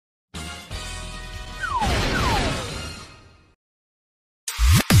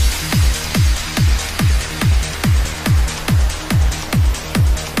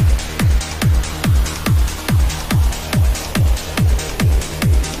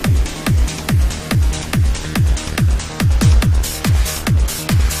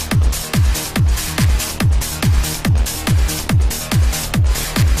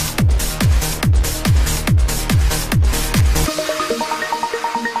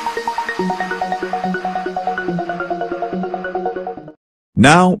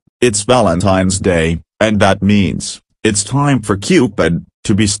Now, it's Valentine's Day, and that means it's time for Cupid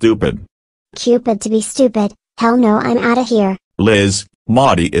to be stupid. Cupid to be stupid? Hell no, I'm outta here. Liz,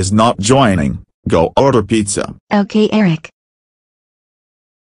 Maudie is not joining. Go order pizza. Okay, Eric.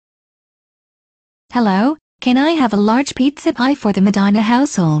 Hello, can I have a large pizza pie for the Medina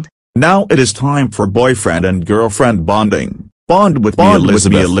household? Now it is time for boyfriend and girlfriend bonding. Bond with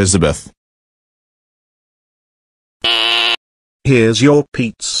me, Elizabeth. Here's your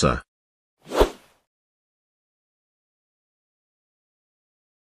pizza.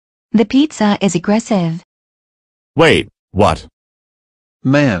 The pizza is aggressive. Wait, what?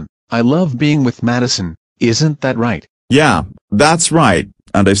 Man, I love being with Madison, isn't that right? Yeah, that's right,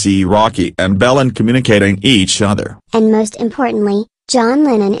 and I see Rocky and Belen communicating each other. And most importantly, John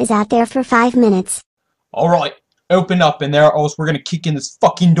Lennon is out there for 5 minutes. Alright, open up in there or else we're gonna kick in this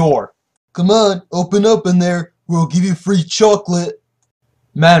fucking door. Come on, open up in there. We'll give you free chocolate.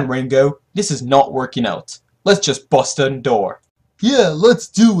 Man, Ringo, this is not working out. Let's just bust a door. Yeah, let's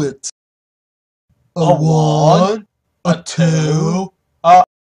do it. A one, a two. Ah,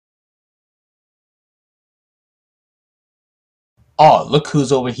 look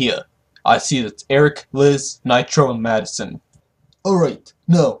who's over here. I see it's Eric, Liz, Nitro, and Madison. Alright,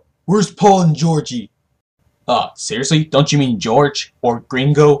 now, where's Paul and Georgie? Seriously? Don't you mean George? Or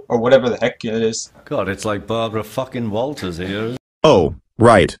Gringo? Or whatever the heck it is? God, it's like Barbara fucking Walters here. Oh,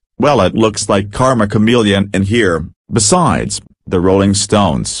 right. Well, it looks like Karma Chameleon in here. Besides, the Rolling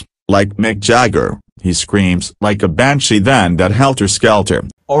Stones, like Mick Jagger, he screams like a banshee then that helter-skelter.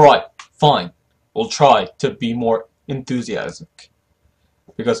 Alright, fine. We'll try to be more enthusiastic.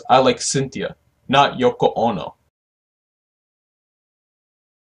 Because I like Cynthia, not Yoko Ono.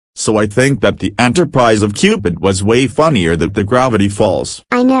 So I think that the enterprise of Cupid was way funnier than the Gravity Falls.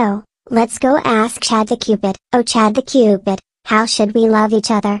 I know. Let's go ask Chad the Cupid. Oh Chad the Cupid, how should we love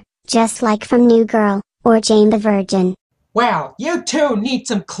each other? Just like from New Girl, or Jane the Virgin. Well, you two need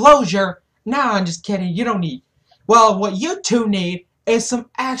some closure. Nah, I'm just kidding, you don't need. Well, what you two need is some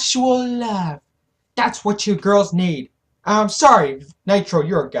actual love. That's what you girls need. I'm sorry, Nitro,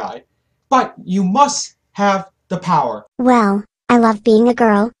 you're a guy. But you must have the power. Well, I love being a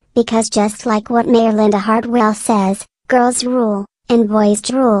girl, because just like what Mayor Linda Hardwell says, girls rule, and boys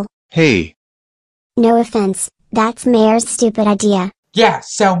drool. Hey. No offense, that's Mayor's stupid idea. Yeah,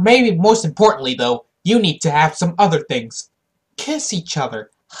 so maybe most importantly though, you need to have some other things. Kiss each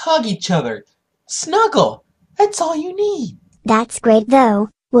other, hug each other, snuggle. That's all you need. That's great though,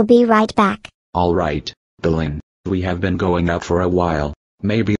 we'll be right back. Alright, Belen, we have been going out for a while.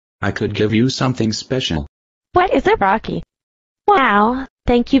 Maybe I could give you something special. What is it, Rocky? Wow,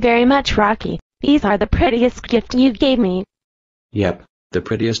 thank you very much, Rocky. These are the prettiest gift you gave me. Yep, the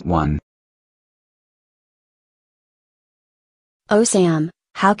prettiest one. Oh Sam,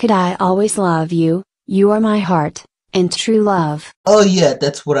 how could I always love you? You are my heart, and true love. Oh yeah,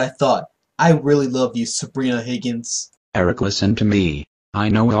 that's what I thought. I really love you, Sabrina Higgins. Eric, listen to me. I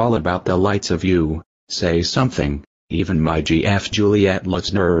know all about the lights of you. Say something. Even my GF Juliet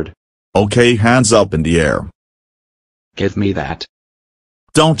looks nerd. Okay, hands up in the air. Give me that.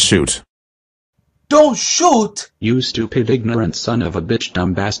 Don't shoot. Don't shoot! You stupid ignorant son of a bitch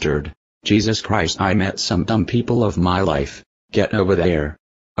dumb bastard. Jesus Christ, I met some dumb people of my life. Get over there.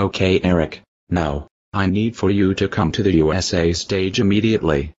 Okay, Eric, now, I need for you to come to the USA stage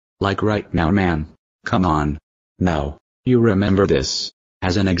immediately. Like right now, man. Come on. Now, you remember this.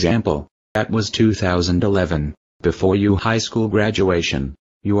 As an example, that was 2011, before you high school graduation.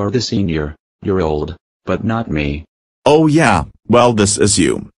 You are the senior, you're old, but not me. Oh yeah, well this is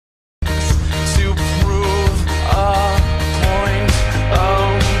you. To prove a point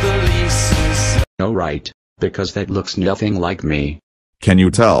of the leases. No, right, because that looks nothing like me. Can you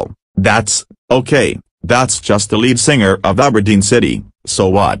tell? That's, okay, that's just the lead singer of Aberdeen City, so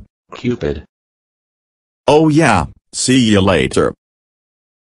what? Cupid. Oh yeah, see you later.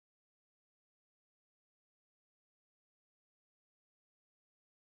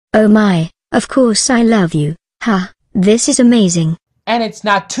 Oh my, of course I love you, ha, this is amazing. And it's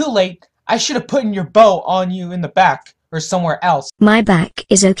not too late. I should have put your bow on you in the back, or somewhere else. My back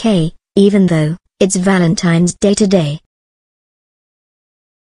is okay, even though it's Valentine's Day today.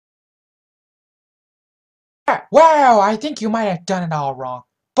 Wow, I think you might have done it all wrong.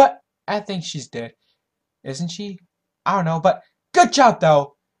 But I think she's dead. Isn't she? I don't know, but good job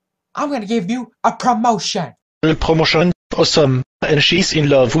though. I'm gonna give you a promotion. Promotion, awesome. And she's in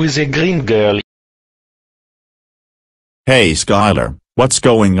love with a green girl. Hey Skylar, what's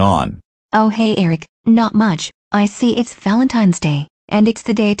going on? Oh hey Eric, not much. I see it's Valentine's Day, and it's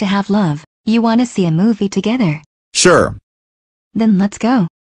the day to have love. You wanna see a movie together? Sure. Then let's go.